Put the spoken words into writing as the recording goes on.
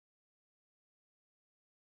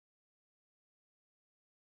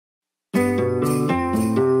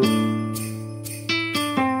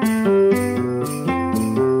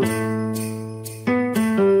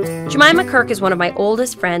Jemima Kirk is one of my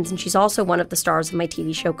oldest friends, and she's also one of the stars of my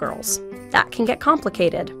TV show Girls. That can get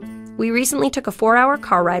complicated. We recently took a 4-hour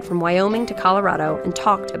car ride from Wyoming to Colorado and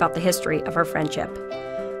talked about the history of our friendship.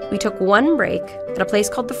 We took one break at a place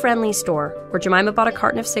called the Friendly Store, where Jemima bought a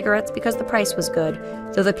carton of cigarettes because the price was good,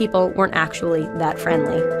 though the people weren't actually that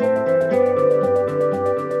friendly.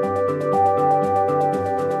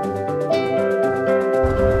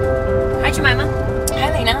 Hi, Jemima.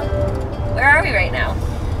 Hi, Lena. Where are we right now?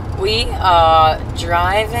 We are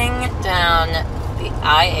driving down the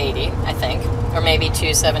I-80, I think, or maybe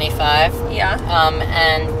 275. Yeah.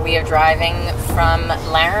 And we are driving from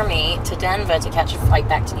Laramie to Denver to catch a flight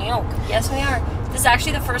back to New York. Yes, we are. This is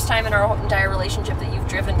actually the first time in our entire relationship that you've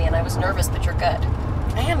driven me, and I was nervous, but you're good.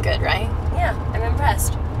 I am good, right? Yeah, I'm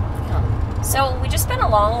impressed. Yeah. So we just spent a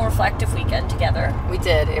long, reflective weekend together. We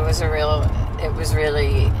did. It was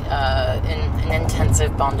really an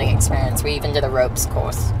intensive bonding experience. We even did a ropes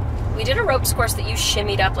course. We did a ropes course that you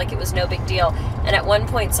shimmied up like it was no big deal. And at one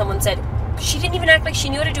point someone said, she didn't even act like she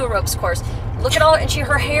knew how to do a ropes course. Look at all, and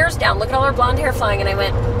her hair's down. Look at all her blonde hair flying. And I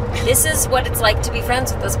went, this is what it's like to be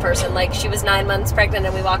friends with this person. Like, she was 9 months pregnant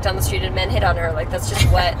and we walked down the street and men hit on her. Like, that's just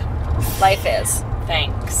what life is.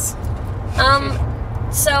 Thanks.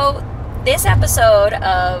 So this episode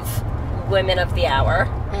of Women of the Hour,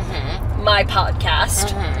 my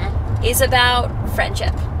podcast, is about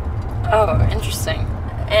friendship. Oh, interesting.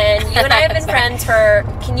 And you and I have been friends for,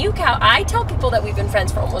 can you count? I tell people that we've been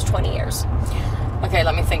friends for almost 20 years. Okay,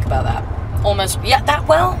 let me think about that. Almost, yeah, that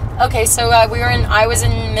well. Okay, so I was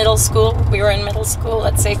in middle school. We were in middle school,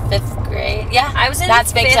 let's say 5th grade. Yeah, I was in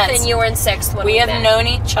that's 5th and you were in 6th when we have met. known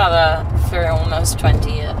each other for almost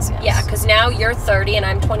 20 years, yes. Yeah, because now you're 30 and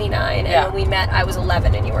I'm 29, and when we met, I was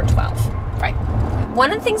 11 and you were 12. Right.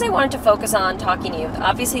 One of the things I wanted to focus on talking to you,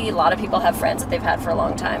 obviously a lot of people have friends that they've had for a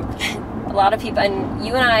long time. A lot of people, and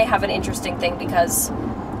you and I have an interesting thing because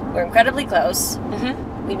we're incredibly close.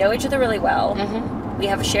 We know each other really well. We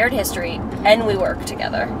have a shared history, and we work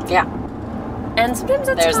together. Yeah. And sometimes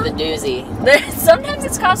there's the doozy. Sometimes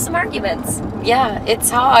it's caused some arguments. Yeah, it's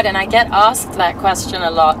hard, and I get asked that question a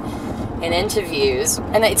lot in interviews,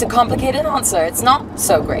 and it's a complicated answer. It's not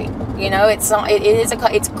so great, you know. It's not.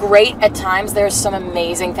 It's great at times. There's some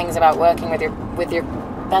amazing things about working with your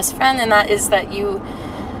best friend, and that is that you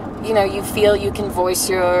feel you can voice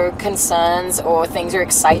your concerns or things you're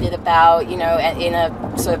excited about, in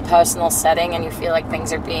a sort of personal setting, and you feel like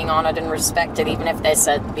things are being honored and respected, even if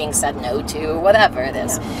they're being said no to, whatever it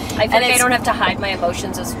is. Yeah. I feel like I don't have to hide my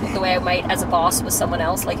emotions the way I might as a boss with someone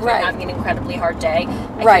else. Like, if you're having an incredibly hard day,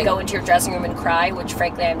 I can go into your dressing room and cry, which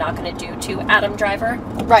frankly I'm not going to do to Adam Driver.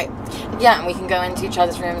 Right. Yeah, and we can go into each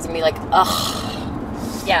other's rooms and be like, ugh.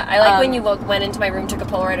 Yeah, I like when you went into my room, took a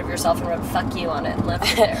Polaroid of yourself and wrote "fuck you" on it and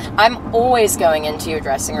left it there. I'm always going into your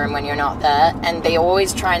dressing room when you're not there, and they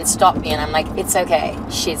always try and stop me, and I'm like, it's okay,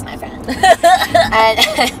 she's my friend. And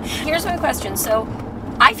here's my question. So,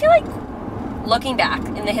 I feel like, looking back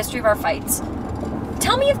in the history of our fights,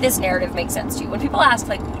 tell me if this narrative makes sense to you. When people ask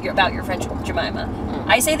about your friendship with Jemima,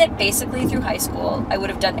 I say that basically through high school, I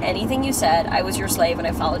would have done anything you said. I was your slave, and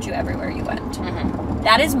I followed you everywhere you went.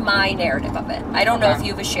 That is my narrative of it. I don't know if you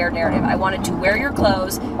have a shared narrative. I wanted to wear your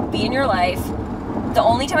clothes, be in your life. The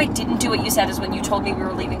only time I didn't do what you said is when you told me we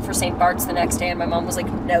were leaving for St. Bart's the next day, and my mom was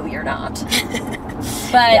like, no, you're not.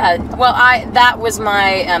 But yeah, well, that was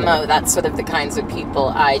my MO. That's sort of the kinds of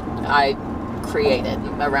people I created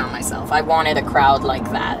around myself. I wanted a crowd like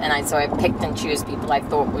that, and so I picked and chose people I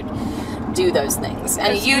thought would do those things.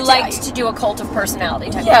 And you liked to do a cult of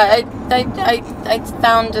personality type. Yeah, I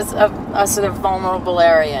found a sort of vulnerable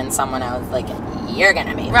area in someone. I was like, you're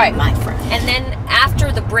gonna be my friend. And then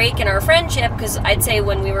after the break in our friendship, because I'd say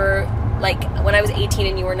when we were when I was 18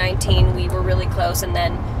 and you were 19, we were really close, and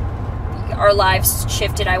then our lives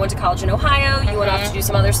shifted. I went to college in Ohio, you went off to do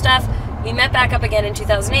some other stuff. We met back up again in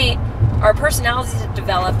 2008. Our personalities had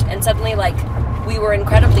developed, and suddenly we were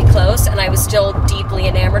incredibly close, and I was still deeply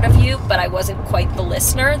enamored of you, but I wasn't quite the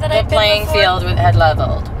listener that I'd been before. The playing field had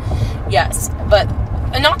leveled. Yes, but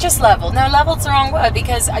not just leveled. No, leveled's the wrong word,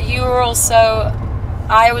 because I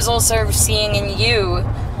was also seeing in you,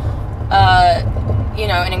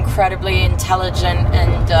 an incredibly intelligent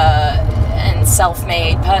and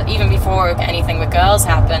self-made, even before anything with girls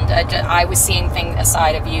happened. I was seeing things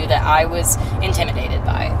aside of you that I was intimidated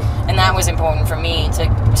by, and that was important for me to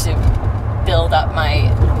build up my,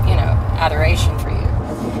 adoration for you.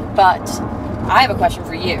 But I have a question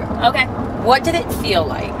for you. Okay. What did it feel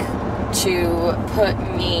like to put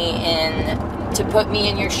me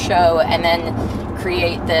in your show and then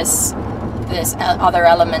create this other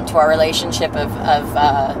element to our relationship of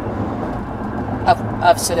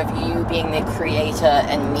of sort of you being the creator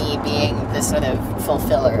and me being the sort of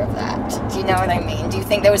fulfiller of that. Do you know what I mean? Do you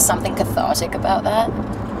think there was something cathartic about that?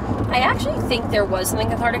 I actually think there was something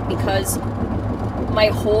cathartic because my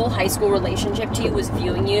whole high school relationship to you was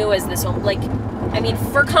viewing you as this, like, I mean,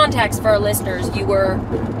 for context for our listeners, you were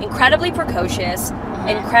incredibly precocious,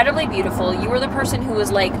 incredibly beautiful. You were the person who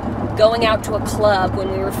was like going out to a club when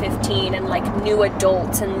we were 15 and like knew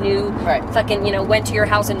adults and knew fucking, you know, went to your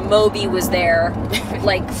house and Moby was there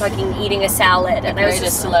like fucking eating a salad. And the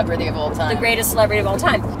greatest celebrity of all time. The greatest celebrity of all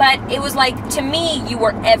time. But it was like, to me, you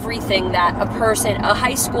were everything that a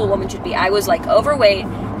high school woman should be. I was like overweight,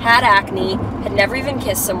 had acne, had never even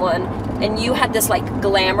kissed someone, and you had this like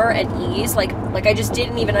glamour and ease. Like I just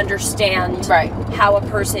didn't even understand how a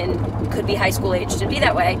person could be high school aged and be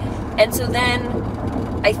that way. And so then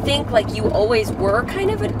I think like you always were kind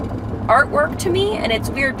of an artwork to me, and it's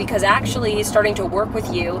weird because actually starting to work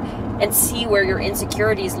with you and see where your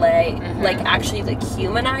insecurities lay, like actually like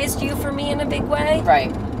humanized you for me in a big way.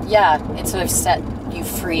 Right. Yeah, it sort of set you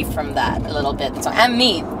free from that a little bit. So, and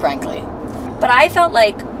me, frankly. But I felt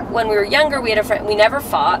like when we were younger, we had a friend, we never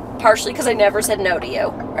fought, partially because I never said no to you.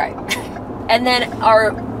 Right. And then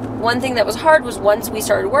one thing that was hard was once we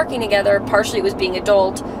started working together, partially it was being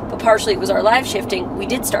adult, but partially it was our live shifting, we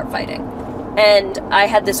did start fighting. And I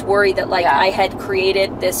had this worry that like I had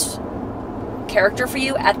created this character for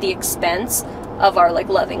you at the expense of our like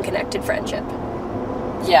loving, connected friendship.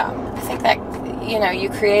 Yeah, I think that, you know, you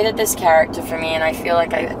created this character for me, and I feel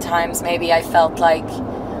like at times maybe I felt like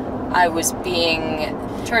I was being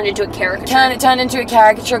turned into a caricature. Turned into a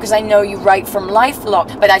caricature because I know you write from life a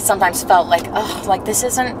lot, but I sometimes felt like, oh, like is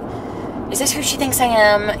this who she thinks I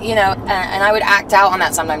am? You know, and I would act out on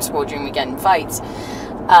that sometimes during we get in fights.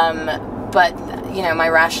 But, you know, my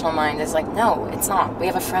rational mind is like, no, it's not. We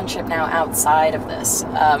have a friendship now outside of this.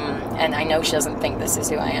 And I know she doesn't think this is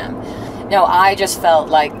who I am. No, I just felt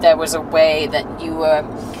like there was a way that you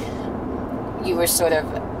were sort of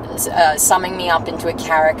summing me up into a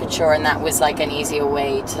caricature, and that was like an easier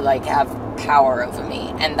way to like have power over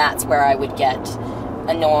me. And that's where I would get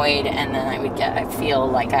annoyed, and then I feel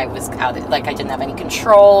like I was out, like I didn't have any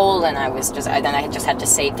control, and I just had to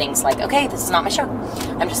say things like, okay, this is not my show,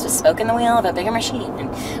 I'm just a spoke in the wheel of a bigger machine and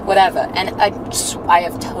whatever. And I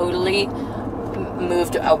have totally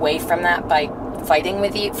moved away from that by fighting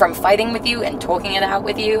with you and talking it out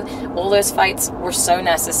with you. All those fights were so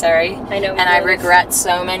necessary. I know, and I regret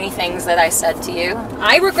so many things that I said to you.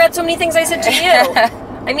 I regret so many things I said to you.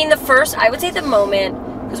 I mean, I would say the moment.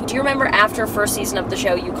 Do you remember after first season of the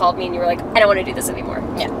show, you called me and you were like, I don't want to do this anymore.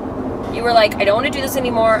 Yeah. You were like, I don't want to do this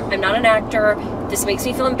anymore. I'm not an actor. This makes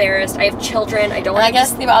me feel embarrassed. I have children. I don't want to. I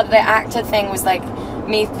guess the actor thing was like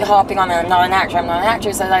me harping on I'm not an actor. I'm not an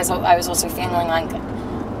actor. So I was also feeling like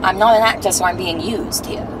I'm not an actor, so I'm being used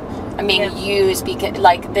here. I'm being used because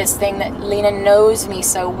like this thing that Lena knows me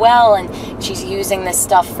so well, and she's using this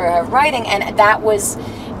stuff for her writing, and that was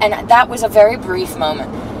a very brief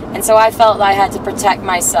moment. And so I felt I had to protect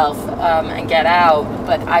myself and get out,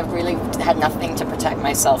 but I really had nothing to protect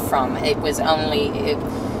myself from. It was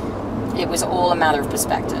all a matter of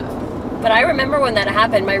perspective. But I remember when that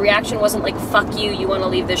happened, my reaction wasn't like, fuck you, you want to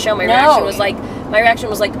leave this show. My reaction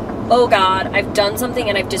was like, oh God, I've done something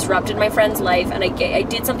and I've disrupted my friend's life, and I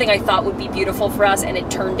did something I thought would be beautiful for us, and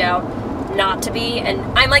it turned out not to be, and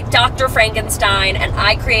I'm like Dr. Frankenstein, and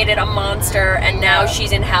I created a monster, and now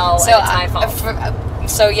she's in hell, so and it's my fault.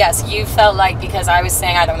 So yes, you felt like because I was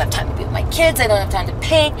saying I don't have time to be with my kids, I don't have time to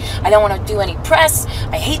paint, I don't want to do any press,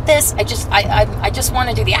 I hate this, I just want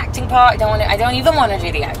to do the acting part, I don't even want to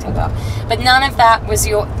do the acting part. But none of that was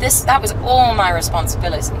that was all my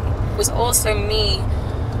responsibility. It was also me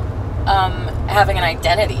having an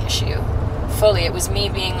identity issue. Fully, it was me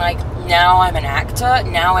being like, now I'm an actor,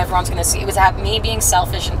 now everyone's going to see. It was me being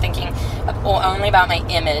selfish and thinking only about my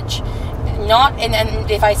image.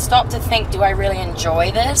 And if I stop to think, do I really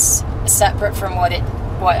enjoy this, separate from what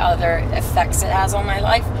other effects it has on my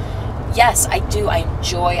life? Yes, I do. I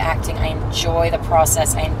enjoy acting. I enjoy the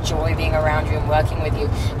process. I enjoy being around you and working with you.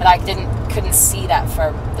 But I couldn't see that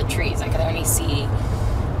for the trees. I could only see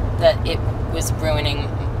that it was ruining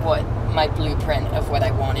my blueprint of what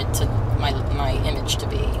I wanted my image to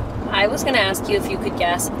be. I was going to ask you if you could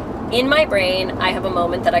guess. In my brain, I have a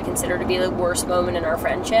moment that I consider to be the worst moment in our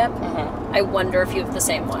friendship. Mm-hmm. I wonder if you have the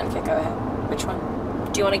same one. Okay, go ahead. Which one?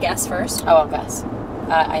 Do you want to guess first? Oh, I'll guess.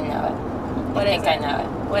 I know it. I know it.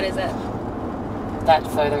 What is it? That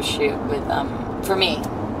photo shoot with, for me,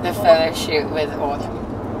 the photo shoot with Autumn.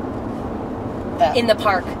 In the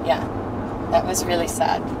park? Yeah. That was really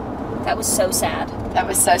sad. That was so sad. That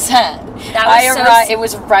was so sad. That was It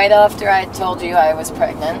was right after I told you I was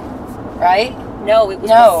pregnant, right? No, it was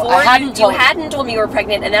No, before I hadn't you hadn't told me you were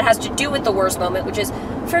pregnant, and that has to do with the worst moment, which is,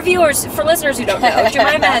 for listeners who don't know,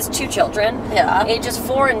 Jemima has 2 children. Yeah. Ages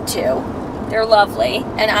 4 and 2. They're lovely.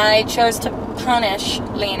 And I chose to punish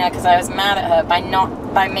Lena because I was mad at her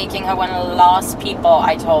by making her one of the last people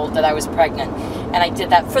I told that I was pregnant. And I did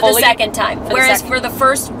that for the second time. Whereas for the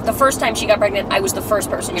first time she got pregnant, I was the first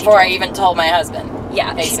person before I even told my husband.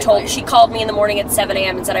 Yeah, basically. she called me in the morning at 7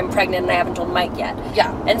 a.m. and said I'm pregnant and I haven't told Mike yet.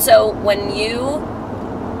 Yeah. And so when you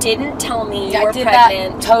didn't tell me you were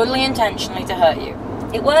pregnant, that totally intentionally to hurt you.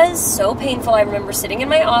 It was so painful. I remember sitting in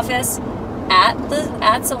my office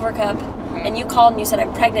at Silver Cup, and you called and you said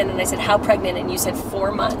I'm pregnant, and I said how pregnant, and you said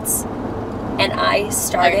 4 months, and I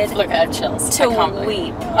started I have chills to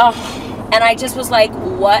weep. Oh. And I just was like,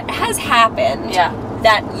 what has happened? Yeah.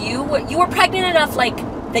 That you were pregnant enough, like,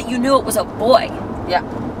 that you knew it was a boy. Yeah.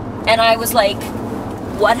 And I was like,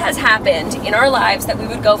 what has happened in our lives that we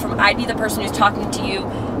would go from I'd be the person who's talking to you,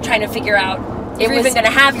 trying to figure out if you're even going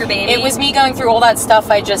to have your baby. It was me going through all that stuff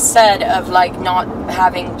I just said of, like, not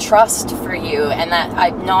having trust for you, and that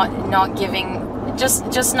I'm not giving,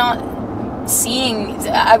 just not seeing.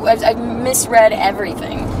 I misread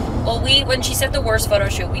everything. Well, when she said the worst photo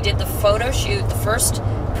shoot, we did the photo shoot. The first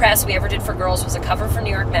press we ever did for girls was a cover for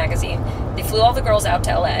New York Magazine. They flew all the girls out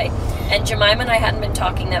to LA, and Jemima and I hadn't been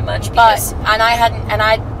talking that much because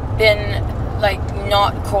I'd been like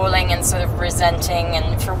not calling and sort of resenting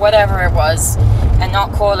and for whatever it was, and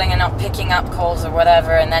not calling and not picking up calls or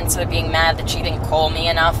whatever, and then sort of being mad that she didn't call me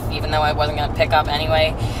enough, even though I wasn't going to pick up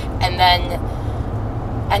anyway. And then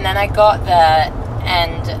I got there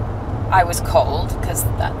and I was cold because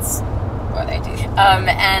that's what I do.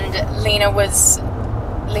 And Lena was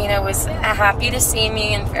happy to see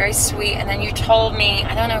me and very sweet. And then you told me,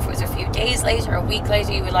 I don't know if it was a few days later or a week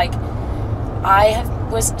later, you were like,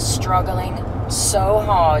 was struggling so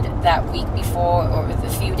hard that week before or a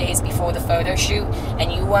few days before the photo shoot,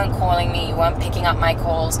 and you weren't calling me, you weren't picking up my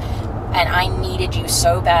calls, and I needed you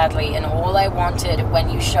so badly, and all I wanted when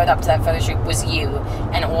you showed up to that photo shoot was you,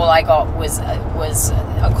 and all I got was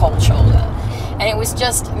a cold shoulder. And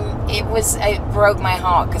it broke my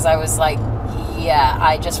heart because I was like, yeah,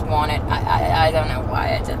 I just wanted, I don't know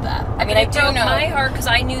why I did that. I mean, I do know. It broke my heart because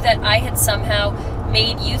I knew that I had somehow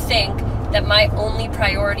made you think that my only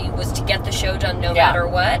priority was to get the show done no matter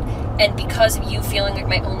what. And because of you feeling like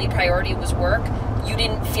my only priority was work, you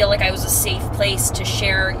didn't feel like I was a safe place to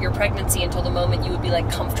share your pregnancy until the moment you would be like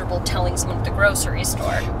comfortable telling someone at the grocery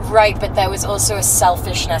store. Right, but there was also a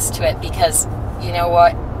selfishness to it because, you know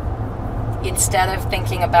what? Instead of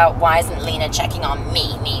thinking about why isn't Lena checking on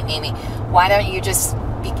me, why don't you just,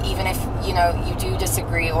 even if, you know, you do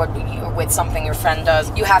disagree or with something your friend does,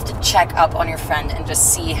 you have to check up on your friend and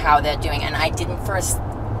just see how they're doing. And I didn't for a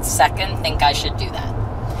second think I should do that.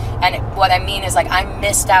 And what I mean is, like, I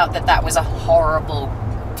missed out that was a horrible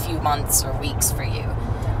few months or weeks for you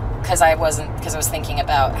because I was thinking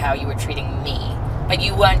about how you were treating me. But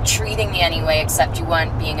you weren't treating me anyway, except you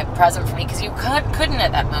weren't being a present for me because you couldn't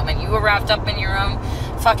at that moment. You were wrapped up in your own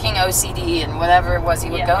fucking OCD and whatever it was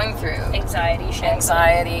you were going through.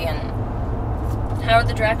 Anxiety and... How are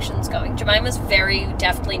the directions going? Jemima's very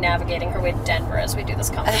deftly navigating her way to Denver as we do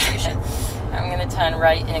this conversation. I'm going to turn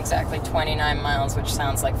right in exactly 29 miles, which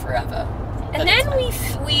sounds like forever. And then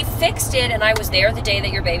we fixed it, and I was there the day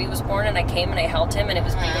that your baby was born, and I came and I held him, and it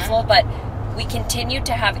was beautiful, but we continued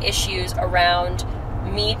to have issues around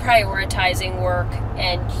me prioritizing work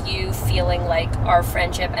and you feeling like our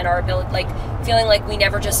friendship and our ability, like feeling like we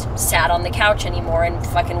never just sat on the couch anymore and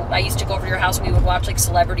fucking, I used to go over to your house and we would watch like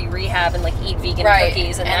Celebrity Rehab and like eat vegan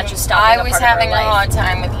cookies, and that just stopped. I was having a hard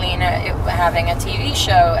time with Lena having a TV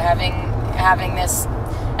show, having this,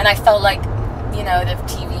 and I felt like, you know, the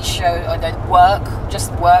TV show or the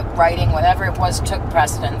work, writing, whatever it was, took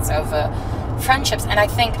precedence over friendships. And I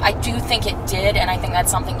do think it did, and I think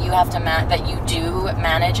that's something you have to that you do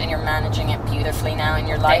manage, and you're managing it beautifully now in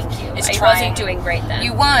your life. Thank you. I wasn't doing great then.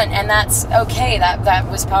 You weren't, and that's okay. That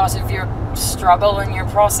was part of your struggle and your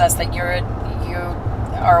process, that you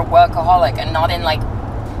are a workaholic, and not in like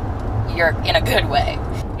you're in a good way.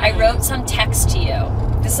 I wrote some text to you.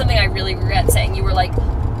 This is something I really regret saying. You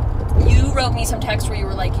wrote me some text where you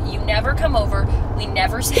were like, you never come over, we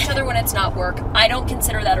never see each other when it's not work, I don't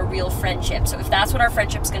consider that a real friendship, so if that's what our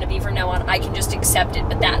friendship's going to be from now on, I can just accept it,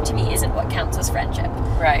 but that to me isn't what counts as friendship.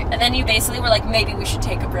 Right. And then you basically were like, maybe we should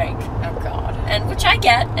take a break. Oh God. and which I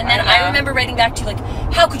get. And then I remember writing back to you like,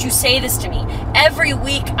 how could you say this to me? Every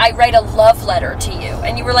week I write a love letter to you.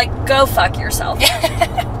 And you were like, go fuck yourself. You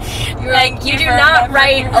were like, you do not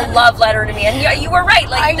write a love letter to me. And you were right.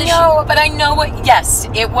 Like, I know, but I know what. Yes,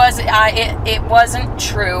 it was. It wasn't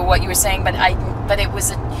true what you were saying, but it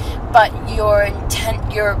was. But your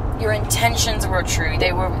intentions were true.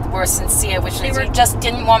 They were sincere, which means you just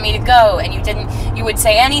didn't want me to go, and you would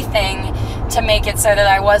say anything to make it so that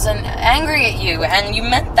I wasn't angry at you, and you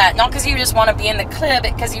meant that, not because you just want to be in the club,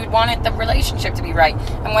 but because you wanted the relationship to be right.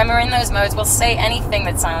 And when we're in those modes, we'll say anything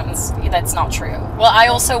that's not true. Well, I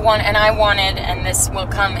also wanted, and this will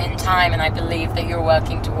come in time, and I believe that you're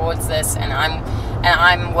working towards this, and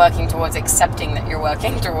I'm working towards accepting that you're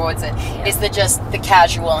working towards it, is just the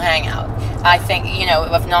casual hangout. I think,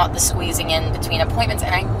 of not the squeezing in between appointments.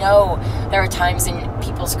 And I know there are times in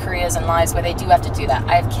people's careers and lives where they do have to do that.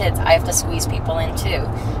 I have kids. I have to squeeze people in too.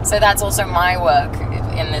 So that's also my work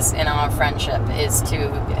in our friendship, is to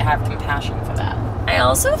have compassion for that. I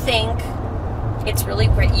also think it's really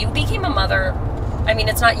great. You became a mother. I mean,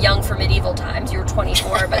 it's not young for medieval times. You were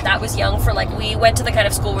 24, but that was young for, like, we went to the kind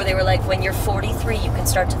of school where they were like, when you're 43, you can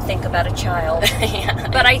start to think about a child. Yeah.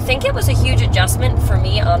 But I think it was a huge adjustment for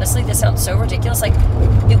me, honestly. This sounds so ridiculous. Like,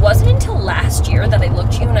 it wasn't until last year that I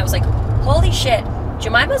looked at you and I was like, holy shit,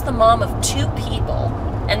 Jemima's the mom of 2 people,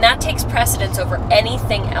 and that takes precedence over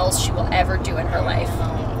anything else she will ever do in her life.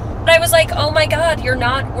 But I was like, oh my God,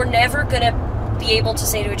 we're never gonna be able to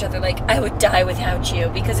say to each other, like, I would die without you,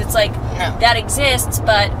 because it's like, no, that exists,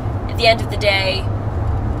 but at the end of the day,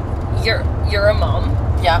 you're a mom.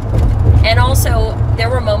 Yeah. And also, there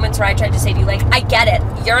were moments where I tried to say to you, like, I get it,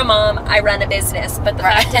 you're a mom, I run a business, but the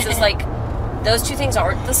fact is like, those two things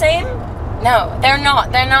aren't the same. No, they're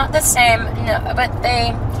not the same. No, but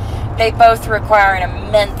they both require an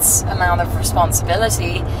immense amount of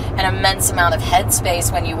responsibility, an immense amount of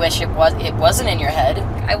headspace when you wish it wasn't in your head.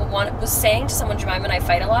 I was saying to someone, Jemima and I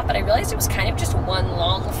fight a lot, but I realized it was kind of just one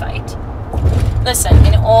long fight. Listen,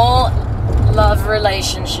 in all love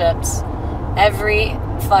relationships, every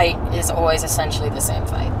fight is always essentially the same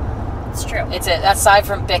fight. It's true. Aside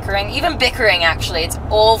from bickering, even bickering actually, it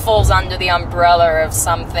all falls under the umbrella of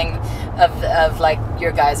something of like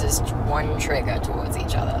your guys' one trigger towards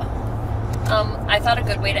each other. I thought a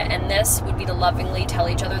good way to end this would be to lovingly tell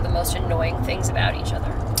each other the most annoying things about each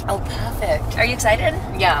other. Oh, perfect. Are you excited?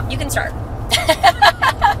 Yeah. You can start.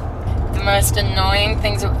 The most annoying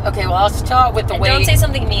things. Okay, well, I'll start with the way. Don't say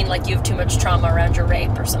something mean like you have too much trauma around your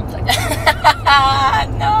rape or something. No.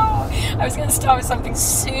 I was going to start with something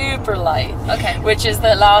super light. Okay. Which is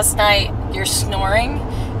that last night, your snoring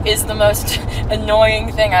is the most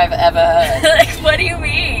annoying thing I've ever heard. Like, what do you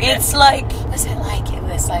mean? It's like, was it like, it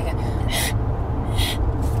was like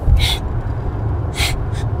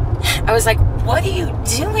I was like, what are you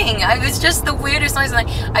doing? It was just the weirdest noise. And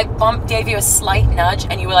I gave you a slight nudge,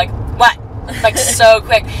 and you were like, what? Like, so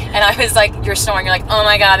quick. And I was like, you're snoring. You're like, oh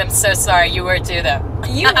my God, I'm so sorry. You were too, though.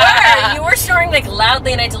 You were snoring like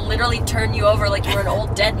loudly, and I had to literally turn you over like you were an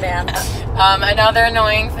old dead man. Another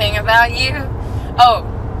annoying thing about you. Oh,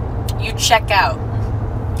 you check out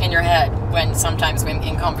in your head sometimes when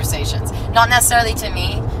in conversations. Not necessarily to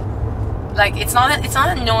me. Like, it's not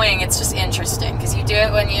annoying, it's just interesting, because you do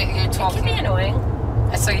it when you're talking. It can be annoying.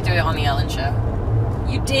 I saw you do it on the Ellen show.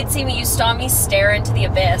 You did see me. You saw me stare into the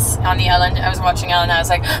abyss. On the Ellen, I was watching Ellen, and I was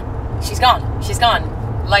like, she's gone.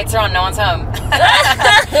 Lights are on, no one's home. And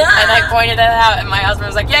I pointed it out, and my husband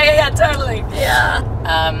was like, yeah, totally. Yeah.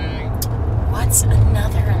 What's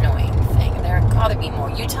another annoying thing? There gotta be more.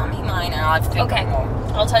 You tell me mine, and I'll think of more.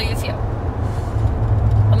 I'll tell you a few.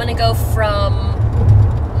 I'm gonna go from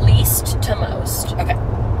least to most. Okay.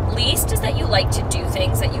 Least is that you like to do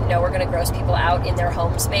things that you know are going to gross people out in their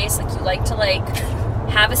home space. Like, you like to, like,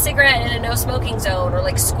 have a cigarette in a no smoking zone, or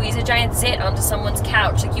like squeeze a giant zit onto someone's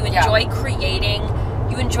couch. Like, you enjoy creating,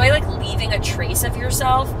 you enjoy like leaving a trace of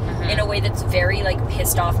yourself in a way that's very like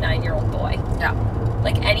pissed off 9-year-old boy. Yeah.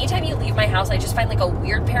 Like, anytime you leave my house, I just find like a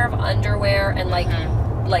weird pair of underwear and like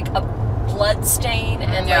a blood stain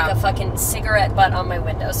and like a fucking cigarette butt on my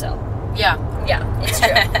windowsill. Yeah. Yeah, it's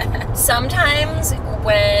true. Sometimes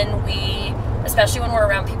especially when we're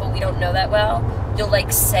around people we don't know that well, you'll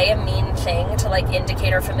like say a mean thing to like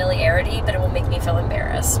indicate our familiarity, but it will make me feel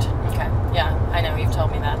embarrassed. Okay. Yeah, I know, you've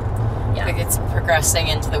told me that. Yeah. Like, it's progressing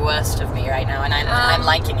into the worst of me right now, and I'm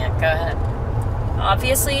liking it. Go ahead.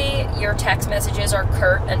 Obviously, your text messages are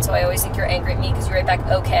curt, and so I always think you're angry at me because you write back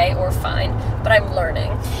okay or fine, but I'm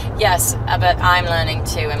learning. Yes, but I'm learning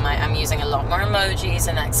too, and I'm using a lot more emojis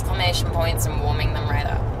and exclamation points and warming them right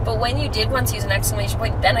up. But when you did once use an exclamation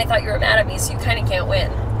point, then I thought you were mad at me, so you kind of can't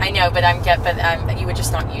win. I know, but you were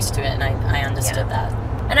just not used to it, and I understood that.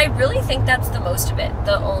 And I really think that's the most of it.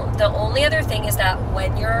 The only other thing is that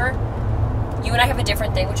when you and I have a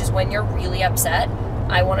different thing, which is when you're really upset,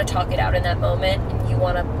 I want to talk it out in that moment, and you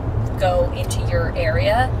want to go into your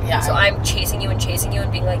area. Yeah. So I'm chasing you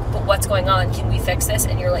and being like, but what's going on? Can we fix this?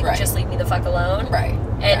 And you're like, just leave me the fuck alone. Right.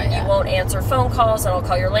 And you won't answer phone calls, and I'll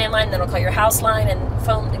call your landline, then I'll call your house line and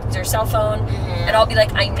your cell phone, and I'll be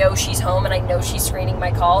like, I know she's home, and I know she's screening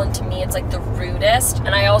my call, and to me it's like the rudest. And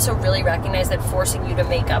I also really recognize that forcing you to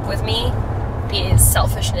make up with me is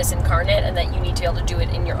selfishness incarnate, and that you need to be able to do it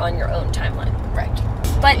on your own timeline. Right.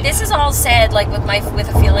 But this is all said like with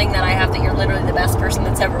a feeling that I have that you're literally the best person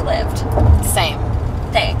that's ever lived. Same.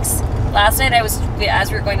 Thanks. Last night as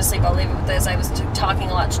we were going to sleep, I'll leave it with this, I was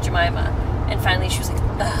talking a lot to Jemima, and finally she was like,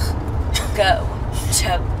 ugh, go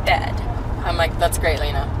to bed. I'm like, that's great,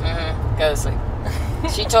 Lena. Mm-hmm. Go to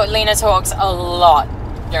sleep. Lena talks a lot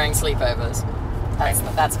during sleepovers.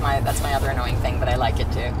 That's my other annoying thing, but I like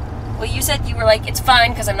it too. Well, you said you were like, it's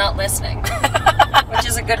fine because I'm not listening, which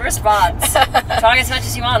is a good response. Talk as much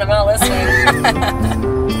as you want, I'm not listening.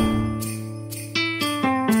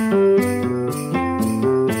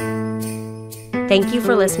 Thank you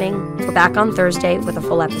for listening. We're back on Thursday with a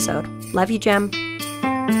full episode. Love you, Jem.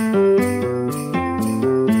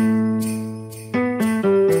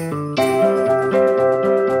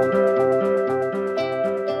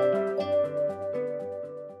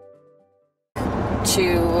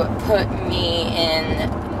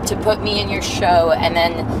 To put me in your show, and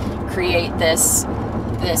then create this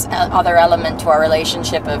other element to our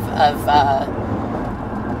relationship of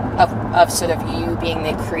sort of you being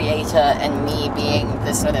the creator and me being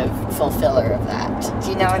the sort of fulfiller of that. Do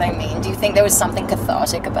you know what I mean? Do you think there was something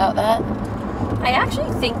cathartic about that? I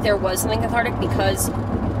actually think there was something cathartic because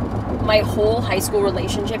my whole high school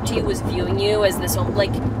relationship to you was viewing you as this,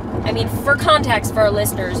 like, I mean, for context for our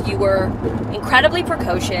listeners, you were incredibly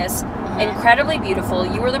precocious, incredibly beautiful.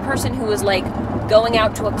 You were the person who was like going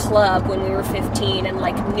out to a club when we were 15 and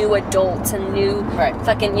like knew adults and knew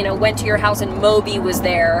fucking, went to your house and Moby was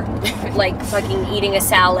there like fucking eating a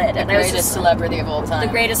salad. The greatest celebrity of all time.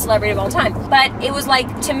 The greatest celebrity of all time. But it was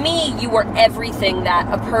like, to me, you were everything that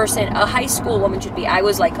a high school woman should be. I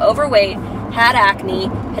was like overweight, had acne,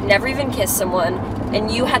 had never even kissed someone,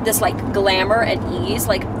 and you had this like glamour and ease,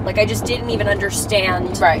 like I just didn't even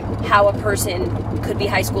understand how a person could be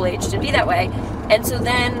high school age to be that way. And so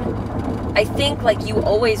then I think like you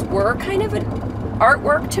always were kind of an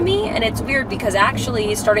artwork to me, and it's weird because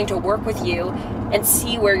actually starting to work with you and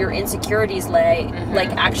see where your insecurities lay, like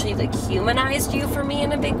actually like humanized you for me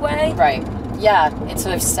in a big way. Right. Yeah, it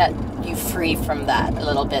sort of set you free from that a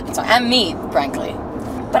little bit. So, and me, frankly.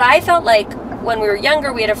 But I felt like when we were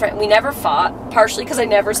younger, we had a friend, we never fought, partially because I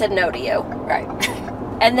never said no to you. Right.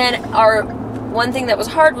 And then one thing that was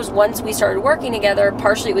hard was once we started working together,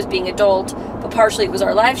 partially it was being adult, but partially it was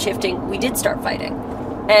our life shifting, we did start fighting.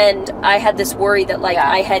 And I had this worry that like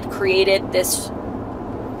I had created this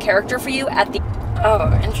character for you at the...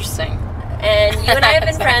 Oh, interesting. And you and I have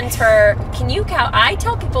been friends for, can you count? I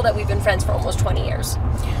tell people that we've been friends for almost 20 years.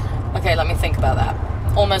 Okay, let me think about that.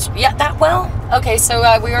 Almost, yeah, that well. Okay, so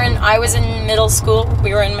I was in middle school.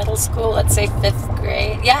 We were in middle school, let's say 5th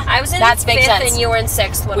grade. Yeah, I was in 5th and you were in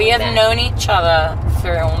 6th when we have met. known each other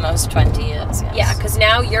for almost 20 years. Yes. Yeah, because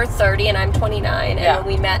now you're 30 and I'm 29, and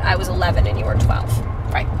when we met, I was 11 and you were 12.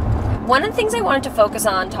 Right. One of the things I wanted to focus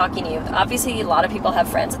on talking to you, obviously a lot of people have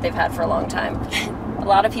friends that they've had for a long time. A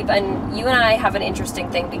lot of people, and you and I have an interesting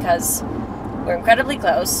thing because we're incredibly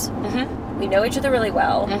close. Mm-hmm. We know each other really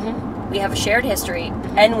well. Mm-hmm. We have a shared history,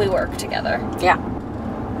 and we work together. Yeah.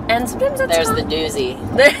 And sometimes there's the doozy.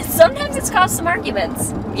 Sometimes it's caused some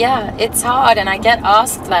arguments. Yeah, it's hard, and I get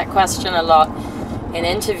asked that question a lot in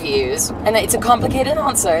interviews, and it's a complicated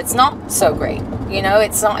answer. It's not so great.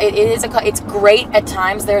 It's not. It's great at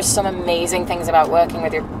times. There's some amazing things about working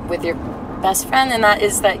with your best friend, and that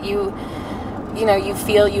is that you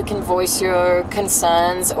feel you can voice your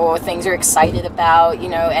concerns or things you're excited about,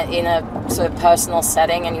 in a sort of personal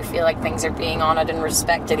setting, and you feel like things are being honored and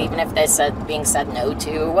respected, even if they're being said no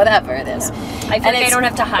to, or whatever it is. Yeah. I feel like I don't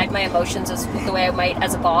have to hide my emotions the way I might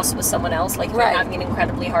as a boss with someone else. Like, if you're having an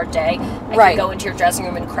incredibly hard day, I can go into your dressing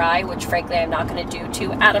room and cry, which, frankly, I'm not going to do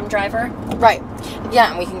to Adam Driver. Right. Yeah,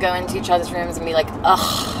 and we can go into each other's rooms and be like,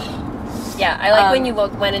 ugh. Yeah, I like when you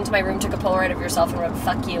went into my room, took a Polaroid of yourself and wrote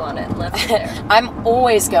 "fuck you" on it and left it there. I'm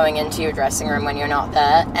always going into your dressing room when you're not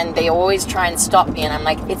there, and they always try and stop me, and I'm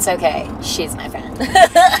like, it's okay, she's my friend.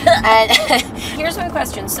 And here's my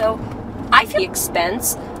question. So, I feel the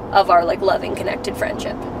expense of our, like, loving, connected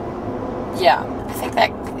friendship. Yeah. I think that,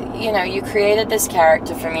 you know, you created this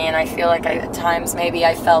character for me, and I feel like at times maybe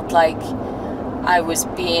I felt like I was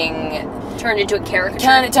being turned into a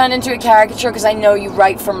caricature. Turned into a caricature because I know you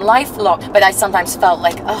write from life a lot, but I sometimes felt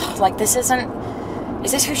like, oh, like this isn't.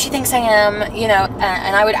 Is this who she thinks I am? You know,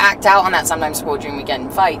 and I would act out on that sometimes during we get in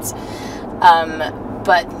fights.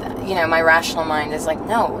 But you know, my rational mind is like,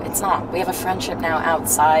 no, it's not. We have a friendship now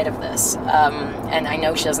outside of this, and I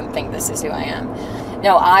know she doesn't think this is who I am.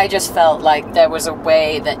 No, I just felt like there was a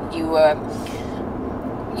way that you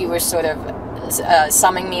were sort of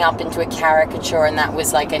summing me up into a caricature, and that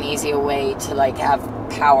was like an easier way to like have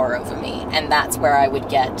power over me, and that's where I would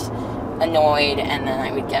get annoyed, and then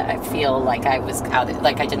I feel like I was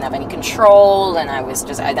like I didn't have any control, and I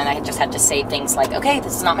just had to say things like, okay,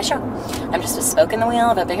 this is not my show, I'm just a spoke in the wheel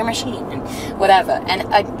of a bigger machine, and whatever. And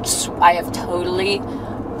I have totally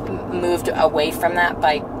moved away from that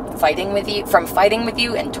by fighting with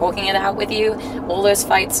you and talking it out with you. All those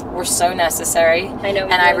fights were so necessary. I know,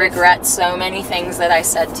 and I regret so many things that I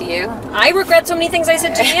said to you. I regret so many things I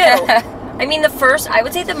said to you. I mean, I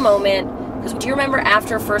would say the moment, because do you remember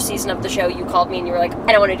after first season of the show, you called me and you were like,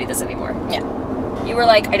 I don't want to do this anymore. Yeah. You were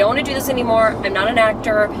like, I don't want to do this anymore. I'm not an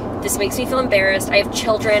actor. This makes me feel embarrassed. I have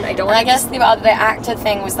children. I don't want to. I guess the actor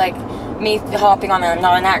thing was like me harping on, I'm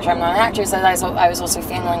not an actor, I'm not an actress. I was also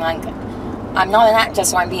feeling like, I'm not an actor,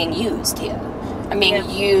 so I'm being used here. I'm being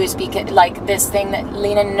used because, like, this thing that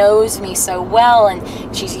Lena knows me so well,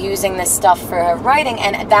 and she's using this stuff for her writing,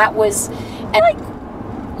 and that was... And like,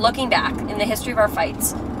 looking back in the history of our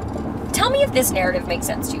fights, tell me if this narrative makes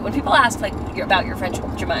sense to you. When people ask, like, about your friendship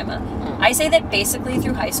with Jemima, I say that basically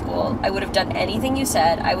through high school, I would have done anything you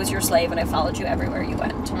said. I was your slave, and I followed you everywhere you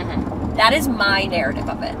went. Mm-hmm. That is my narrative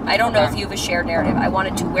of it. I don't know if you have a shared narrative. I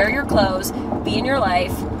wanted to wear your clothes, be in your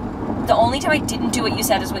life. The only time I didn't do what you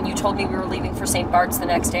said is when you told me we were leaving for St. Bart's the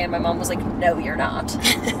next day, and my mom was like, no, you're not.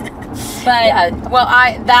 But yeah, well,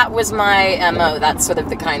 that was my MO. That's sort of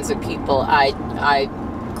the kinds of people I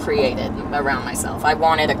created around myself. I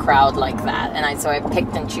wanted a crowd like that, and so I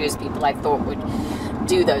picked and chose people I thought would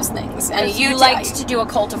do those things. And you liked to do a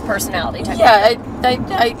cult of personality type. Yeah,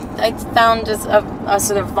 I found a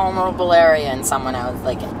sort of vulnerable area in someone. I was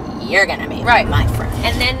like, you're gonna be my friend.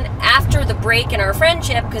 And then after the break in our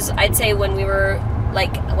friendship, because I'd say when we were,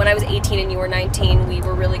 like, when I was 18 and you were 19, we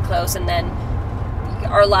were really close, and then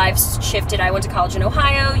our lives shifted. I went to college in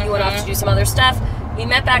Ohio, you went off to do some other stuff. We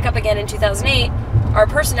met back up again in 2008. Our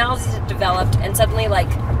personalities had developed, and suddenly, like,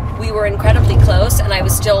 we were incredibly close, and I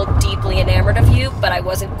was still deeply enamored of you, but I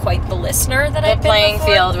wasn't quite the listener that I'd been before. The playing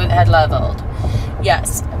field had leveled.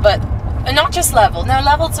 Yes, but not just leveled. No,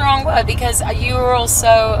 leveled's the wrong word, because you were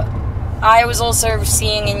also... I was also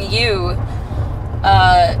seeing in you,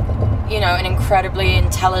 you know, an incredibly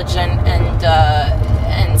intelligent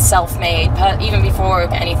and self-made, even before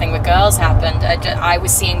anything with girls happened, I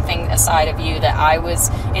was seeing a side of you that I was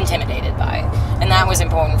intimidated by. And that was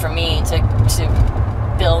important for me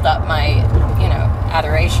to build up my, you know,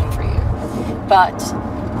 adoration for you. But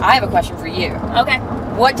I have a question for you. Okay.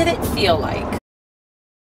 What did it feel like?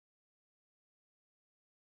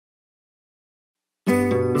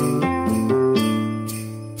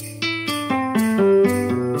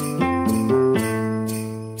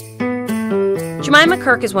 Jemima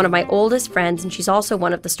Kirk is one of my oldest friends, and she's also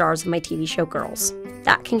one of the stars of my TV show Girls.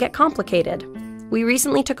 That can get complicated. We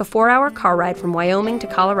recently took a 4-hour car ride from Wyoming to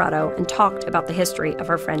Colorado and talked about the history of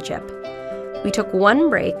our friendship. We took one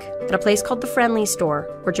break at a place called the Friendly Store,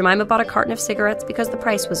 where Jemima bought a carton of cigarettes because the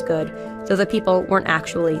price was good, though the people weren't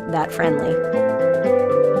actually that friendly.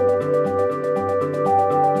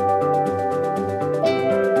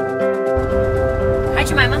 Hi,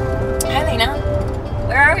 Jemima. Hi, Lena.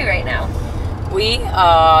 Where are we right now? We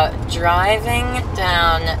are driving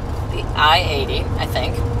down the I-80, I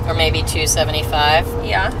think, or maybe 275.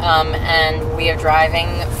 Yeah. And we are driving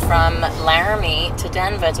from Laramie to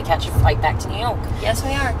Denver to catch a flight back to New York. Yes,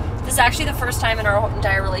 we are. This is actually the first time in our whole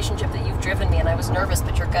entire relationship that you've driven me, and I was nervous,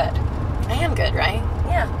 but you're good. I am good, right?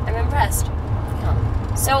 Yeah, I'm impressed.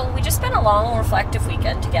 Yeah. So we just spent a long, reflective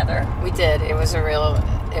weekend together. We did. It was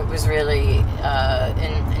really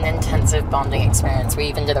an intensive bonding experience. We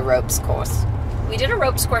even did a ropes course. We did a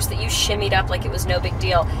ropes course that you shimmied up like it was no big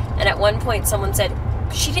deal. And at one point someone said,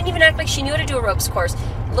 she didn't even act like she knew how to do a ropes course.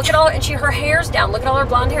 Look at all, and her hair's down. Look at all her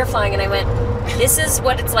blonde hair flying. And I went, this is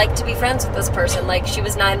what it's like to be friends with this person. Like, she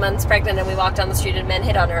was 9 months pregnant and we walked down the street and men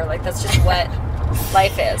hit on her. Like, that's just what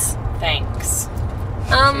life is. Thanks.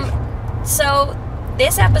 So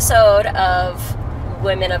this episode of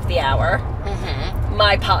Women of the Hour,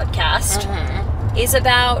 my podcast, is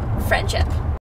about friendship.